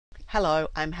Hello,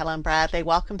 I'm Helen Bradley.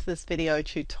 Welcome to this video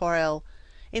tutorial.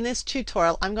 In this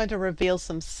tutorial, I'm going to reveal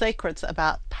some secrets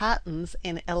about patterns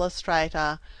in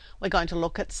Illustrator. We're going to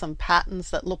look at some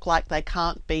patterns that look like they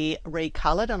can't be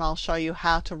recolored, and I'll show you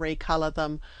how to recolor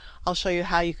them. I'll show you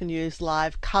how you can use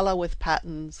live color with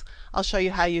patterns. I'll show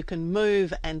you how you can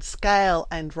move and scale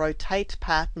and rotate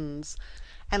patterns.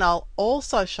 And I'll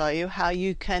also show you how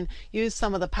you can use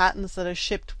some of the patterns that are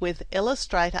shipped with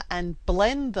Illustrator and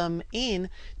blend them in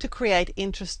to create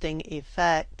interesting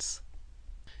effects.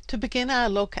 To begin our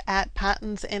look at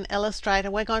patterns in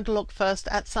Illustrator, we're going to look first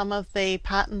at some of the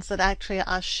patterns that actually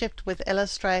are shipped with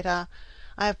Illustrator.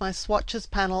 I have my swatches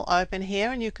panel open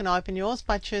here, and you can open yours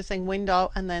by choosing Window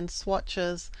and then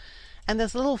Swatches. And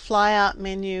there's a little flyout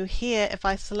menu here. If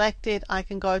I select it, I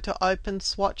can go to Open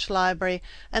Swatch Library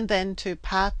and then to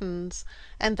Patterns.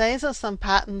 And these are some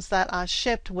patterns that are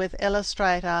shipped with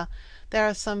Illustrator. There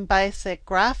are some basic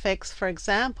graphics, for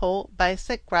example,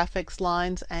 basic graphics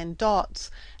lines and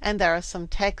dots. And there are some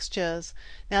textures.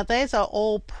 Now these are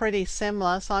all pretty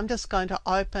similar, so I'm just going to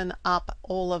open up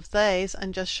all of these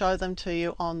and just show them to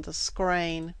you on the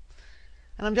screen.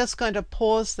 And I'm just going to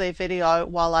pause the video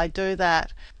while I do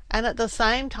that. And at the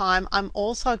same time, I'm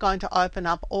also going to open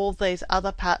up all these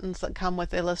other patterns that come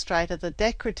with Illustrator, the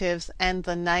decoratives and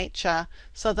the nature,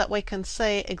 so that we can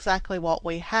see exactly what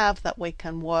we have that we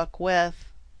can work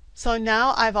with. So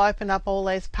now I've opened up all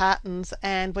these patterns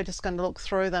and we're just going to look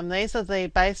through them. These are the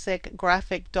basic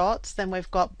graphic dots. Then we've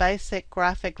got basic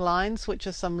graphic lines, which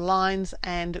are some lines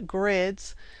and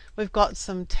grids. We've got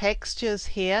some textures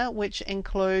here, which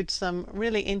include some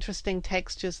really interesting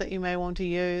textures that you may want to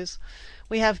use.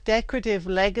 We have decorative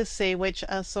legacy, which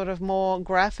are sort of more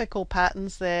graphical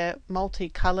patterns. They're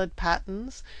multicolored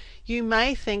patterns. You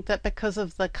may think that because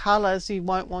of the colors you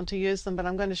won't want to use them, but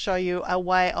I'm going to show you a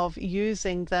way of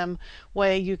using them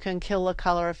where you can kill the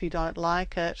color if you don't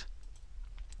like it.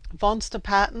 Monster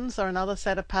patterns are another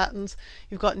set of patterns.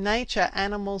 You've got nature,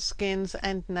 animal skins,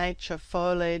 and nature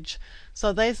foliage.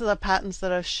 So these are the patterns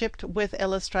that are shipped with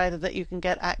Illustrator that you can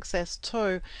get access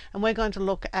to, and we're going to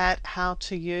look at how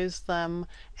to use them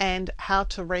and how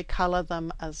to recolor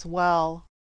them as well.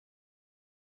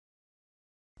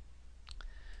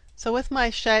 So with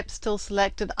my shape still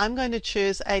selected, I'm going to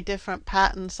choose a different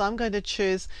pattern. So I'm going to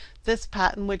choose this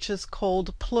pattern, which is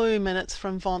called Plume, and it's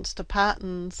from Monster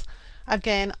Patterns.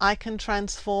 Again, I can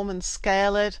transform and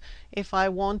scale it if I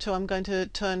want to. I'm going to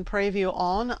turn preview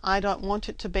on. I don't want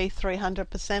it to be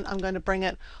 300%. I'm going to bring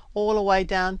it all the way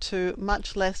down to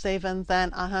much less even than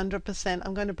 100%.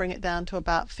 I'm going to bring it down to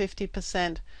about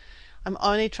 50%. I'm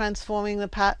only transforming the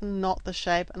pattern, not the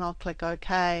shape, and I'll click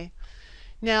OK.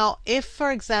 Now, if,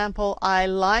 for example, I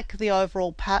like the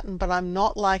overall pattern but I'm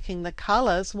not liking the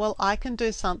colors, well, I can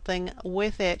do something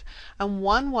with it. And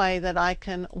one way that I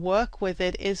can work with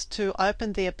it is to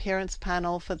open the Appearance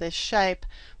panel for this shape.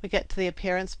 We get to the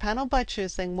Appearance panel by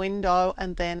choosing Window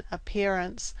and then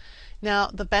Appearance. Now,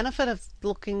 the benefit of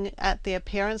looking at the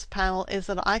Appearance panel is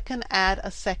that I can add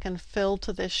a second fill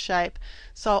to this shape.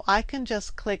 So I can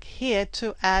just click here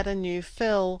to add a new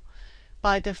fill.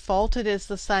 By default it is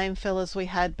the same fill as we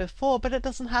had before, but it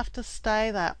doesn't have to stay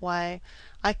that way.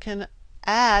 I can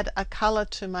add a color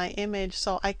to my image,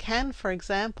 so I can, for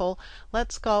example,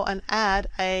 let's go and add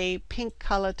a pink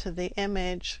color to the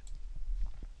image.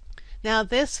 Now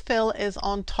this fill is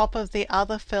on top of the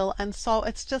other fill, and so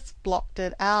it's just blocked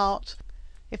it out.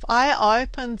 If I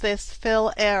open this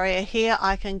fill area here,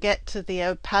 I can get to the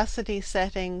opacity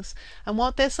settings, and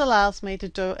what this allows me to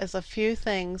do is a few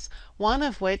things, one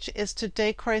of which is to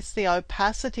decrease the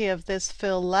opacity of this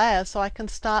fill layer so I can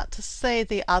start to see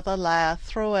the other layer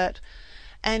through it.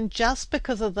 And just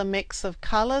because of the mix of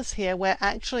colors here, we're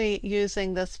actually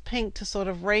using this pink to sort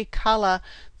of recolor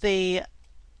the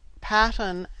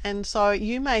pattern, and so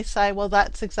you may say, well,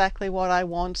 that's exactly what I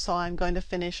want, so I'm going to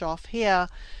finish off here.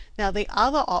 Now the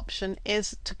other option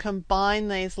is to combine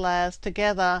these layers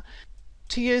together,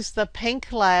 to use the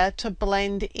pink layer to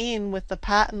blend in with the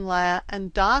pattern layer,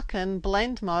 and darken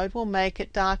blend mode will make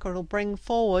it darker. It'll bring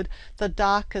forward the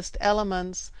darkest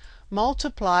elements.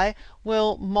 Multiply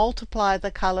will multiply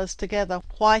the colors together.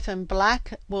 White and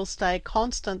black will stay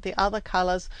constant. The other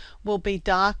colors will be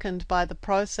darkened by the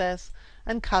process.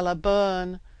 And color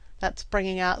burn, that's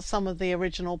bringing out some of the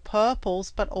original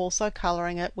purples but also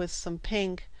coloring it with some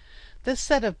pink. This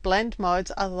set of blend modes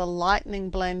are the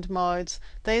lightening blend modes.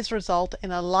 These result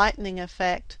in a lightening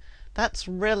effect. That's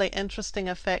really interesting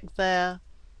effect there.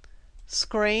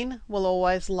 Screen will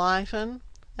always lighten,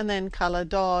 and then color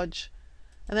dodge.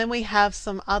 And then we have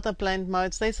some other blend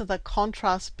modes. These are the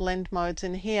contrast blend modes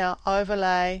in here.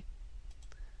 Overlay,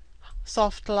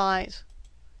 soft light,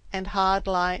 and hard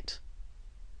light.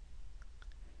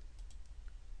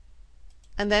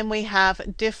 And then we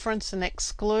have difference and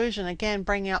exclusion, again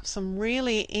bringing up some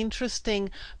really interesting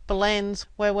blends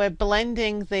where we're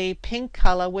blending the pink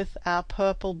color with our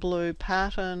purple blue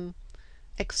pattern.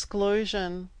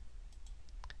 Exclusion.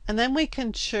 And then we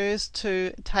can choose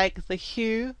to take the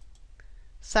hue,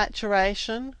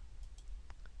 saturation,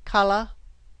 color,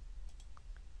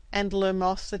 and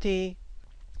luminosity.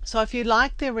 So if you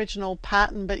like the original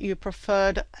pattern but you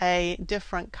preferred a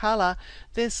different color,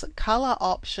 this color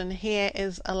option here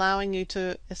is allowing you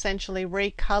to essentially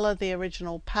recolor the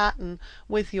original pattern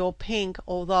with your pink,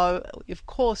 although of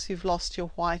course you've lost your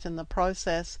white in the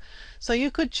process. So you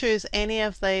could choose any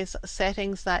of these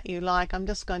settings that you like. I'm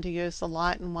just going to use the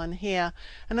lighten one here.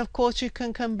 And of course you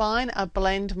can combine a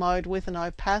blend mode with an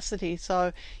opacity.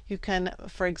 So you can,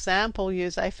 for example,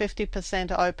 use a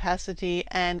 50% opacity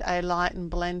and a lighten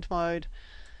blend mode.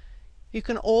 You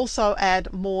can also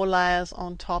add more layers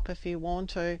on top if you want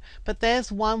to, but there's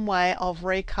one way of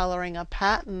recoloring a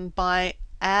pattern by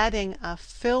adding a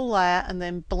fill layer and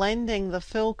then blending the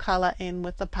fill color in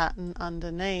with the pattern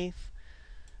underneath.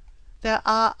 There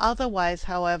are other ways,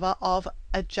 however, of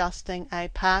adjusting a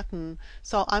pattern.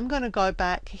 So I'm going to go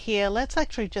back here. Let's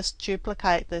actually just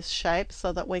duplicate this shape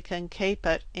so that we can keep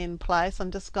it in place.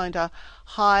 I'm just going to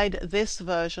hide this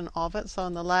version of it. So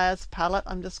in the layers palette,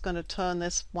 I'm just going to turn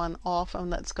this one off,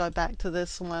 and let's go back to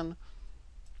this one.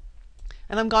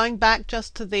 And I'm going back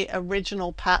just to the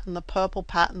original pattern, the purple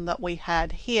pattern that we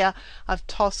had here. I've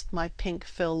tossed my pink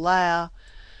fill layer.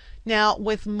 Now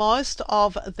with most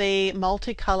of the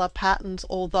multicolor patterns,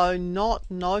 although not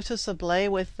noticeably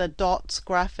with the dots,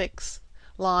 graphics,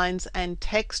 lines and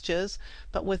textures,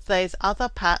 but with these other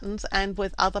patterns and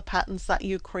with other patterns that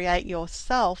you create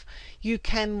yourself, you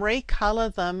can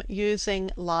recolor them using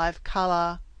live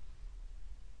color.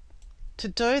 To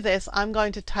do this, I'm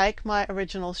going to take my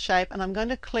original shape and I'm going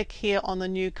to click here on the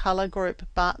new color group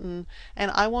button, and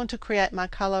I want to create my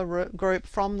color group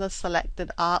from the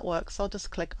selected artwork, so I'll just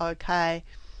click OK.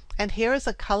 And here is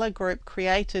a color group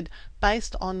created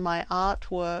based on my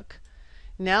artwork.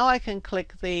 Now I can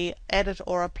click the Edit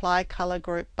or Apply Color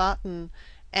Group button,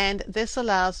 and this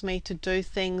allows me to do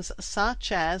things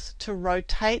such as to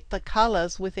rotate the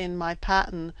colors within my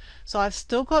pattern. So I've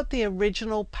still got the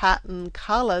original pattern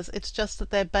colors, it's just that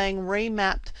they're being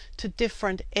remapped to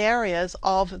different areas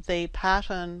of the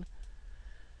pattern.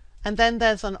 And then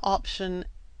there's an option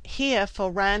here for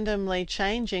randomly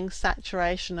changing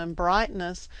saturation and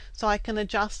brightness, so I can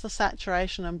adjust the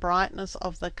saturation and brightness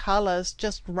of the colors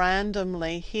just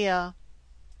randomly here.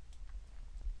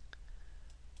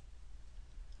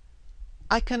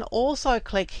 I can also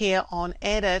click here on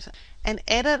Edit, and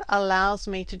Edit allows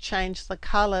me to change the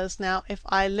colors. Now if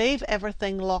I leave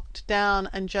everything locked down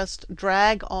and just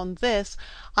drag on this,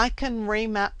 I can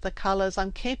remap the colors.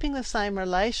 I'm keeping the same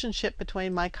relationship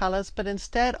between my colors, but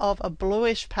instead of a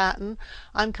bluish pattern,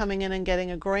 I'm coming in and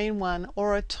getting a green one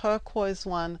or a turquoise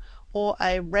one or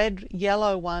a red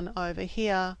yellow one over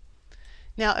here.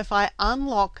 Now if I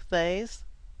unlock these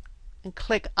and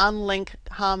click Unlink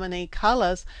Harmony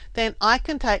Colors, then I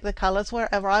can take the colors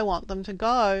wherever I want them to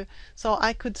go. So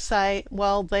I could say,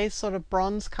 well, these sort of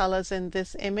bronze colors in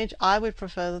this image, I would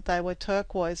prefer that they were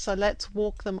turquoise. So let's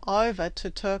walk them over to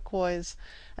turquoise,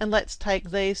 and let's take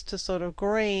these to sort of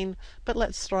green, but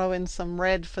let's throw in some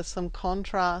red for some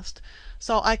contrast.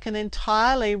 So I can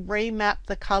entirely remap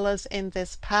the colors in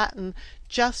this pattern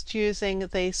just using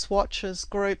the swatches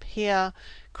group here,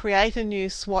 create a new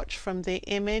swatch from the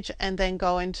image, and then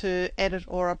go into Edit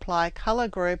or Apply Color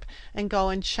Group and go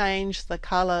and change the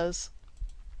colors.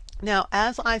 Now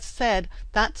as I said,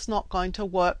 that's not going to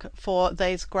work for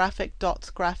these graphic dots,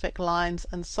 graphic lines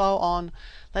and so on.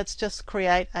 Let's just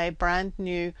create a brand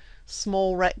new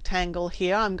small rectangle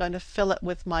here. I'm going to fill it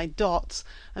with my dots.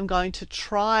 I'm going to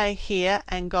try here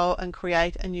and go and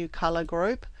create a new color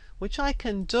group, which I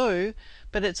can do,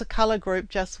 but it's a color group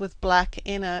just with black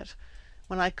in it.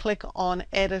 When I click on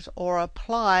Edit or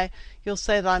Apply, you'll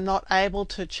see that I'm not able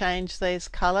to change these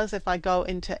colors. If I go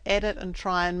into Edit and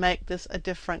try and make this a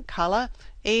different color,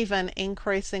 even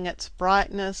increasing its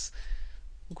brightness,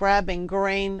 grabbing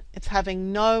green, it's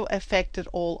having no effect at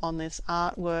all on this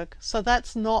artwork. So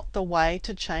that's not the way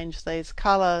to change these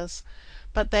colors.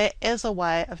 But there is a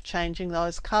way of changing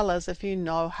those colors if you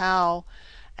know how.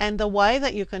 And the way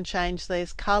that you can change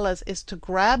these colors is to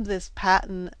grab this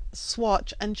pattern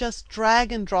swatch and just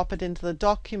drag and drop it into the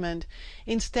document.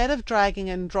 Instead of dragging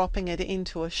and dropping it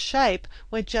into a shape,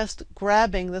 we're just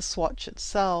grabbing the swatch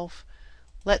itself.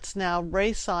 Let's now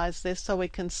resize this so we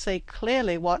can see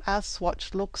clearly what our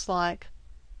swatch looks like.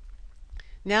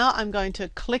 Now I'm going to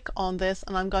click on this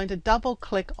and I'm going to double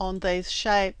click on these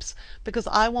shapes because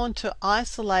I want to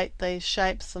isolate these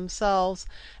shapes themselves.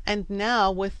 And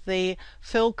now with the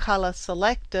fill color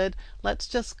selected, let's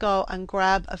just go and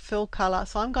grab a fill color.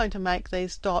 So I'm going to make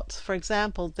these dots, for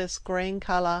example, this green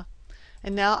color.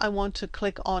 And now I want to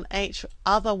click on each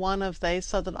other one of these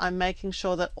so that I'm making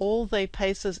sure that all the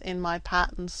pieces in my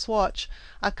pattern swatch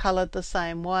are colored the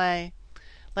same way.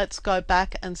 Let's go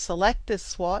back and select this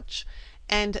swatch.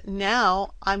 And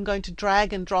now I'm going to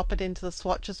drag and drop it into the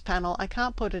swatches panel. I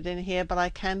can't put it in here, but I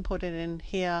can put it in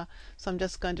here. So I'm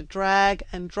just going to drag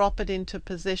and drop it into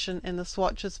position in the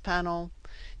swatches panel.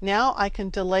 Now I can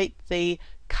delete the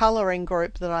coloring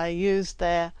group that I used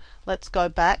there. Let's go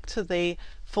back to the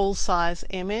full size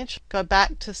image, go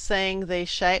back to seeing these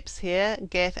shapes here,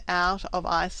 get out of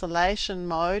isolation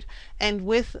mode, and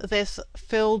with this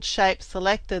filled shape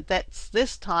selected, let's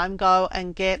this time go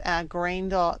and get our green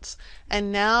dots.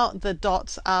 And now the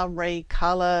dots are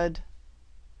recolored.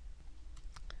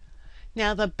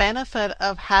 Now the benefit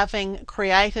of having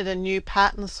created a new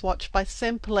pattern swatch by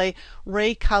simply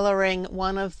recoloring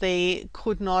one of the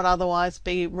could not otherwise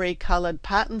be recolored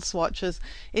pattern swatches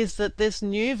is that this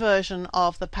new version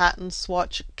of the pattern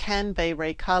swatch can be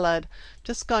recolored.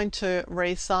 Just going to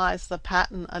resize the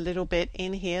pattern a little bit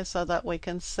in here so that we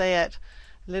can see it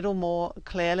a little more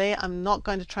clearly. I'm not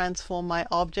going to transform my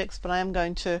objects, but I am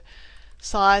going to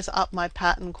size up my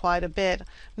pattern quite a bit.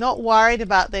 Not worried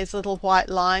about these little white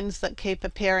lines that keep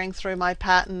appearing through my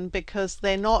pattern because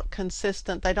they're not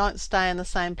consistent. They don't stay in the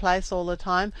same place all the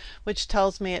time, which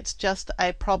tells me it's just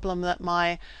a problem that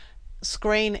my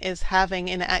screen is having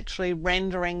in actually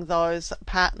rendering those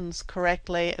patterns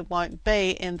correctly. It won't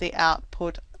be in the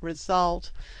output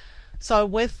result. So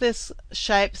with this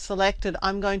shape selected,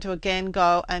 I'm going to again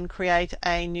go and create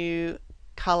a new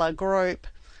color group.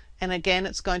 And again,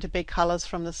 it's going to be colors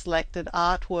from the selected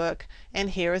artwork.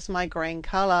 And here is my green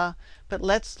color. But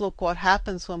let's look what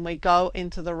happens when we go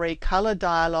into the recolor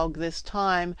dialog this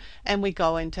time and we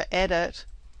go into edit.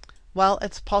 Well,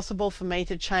 it's possible for me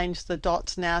to change the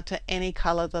dots now to any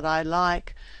color that I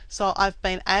like. So I've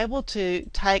been able to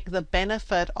take the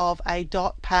benefit of a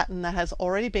dot pattern that has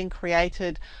already been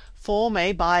created for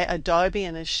me by Adobe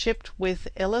and is shipped with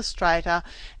Illustrator,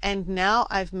 and now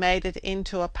I've made it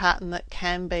into a pattern that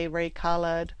can be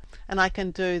recolored. And I can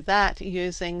do that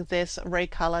using this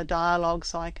recolor dialog,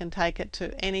 so I can take it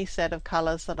to any set of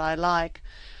colors that I like.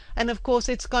 And of course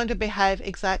it's going to behave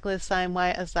exactly the same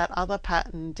way as that other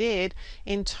pattern did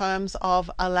in terms of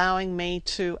allowing me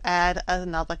to add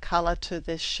another color to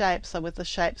this shape. So with the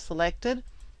shape selected,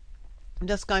 I'm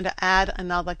just going to add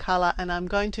another color and I'm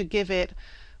going to give it,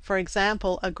 for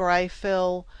example, a gray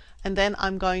fill, and then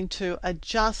I'm going to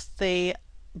adjust the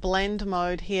blend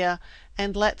mode here,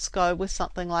 and let's go with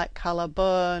something like color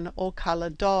burn or color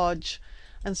dodge.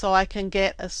 And so I can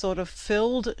get a sort of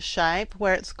filled shape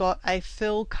where it's got a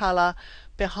fill color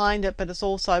behind it, but it's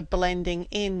also blending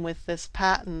in with this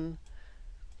pattern.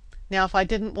 Now if I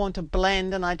didn't want to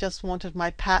blend and I just wanted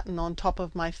my pattern on top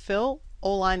of my fill,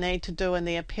 all I need to do in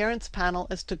the appearance panel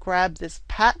is to grab this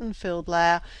pattern filled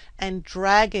layer and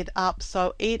drag it up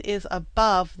so it is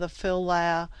above the fill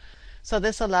layer. So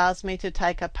this allows me to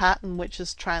take a pattern which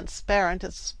is transparent,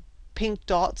 it's pink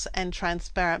dots and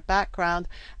transparent background,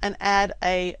 and add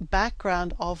a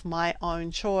background of my own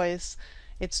choice.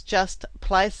 It's just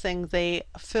placing the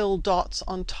fill dots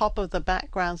on top of the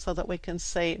background so that we can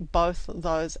see both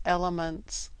those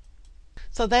elements.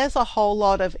 So there's a whole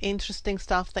lot of interesting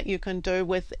stuff that you can do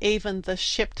with even the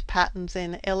shipped patterns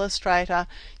in Illustrator.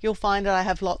 You'll find that I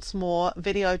have lots more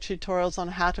video tutorials on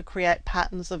how to create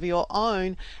patterns of your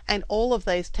own, and all of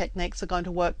these techniques are going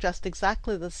to work just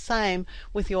exactly the same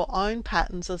with your own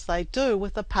patterns as they do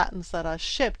with the patterns that are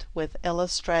shipped with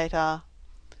Illustrator.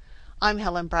 I'm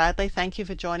Helen Bradley. Thank you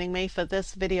for joining me for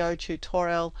this video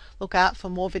tutorial. Look out for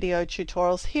more video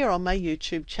tutorials here on my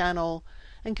YouTube channel.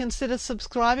 And consider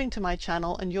subscribing to my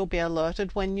channel and you'll be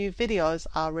alerted when new videos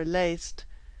are released.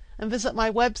 And visit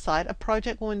my website at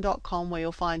projectwoman.com where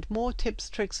you'll find more tips,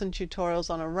 tricks and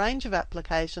tutorials on a range of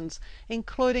applications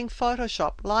including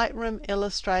Photoshop, Lightroom,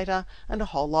 Illustrator and a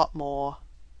whole lot more.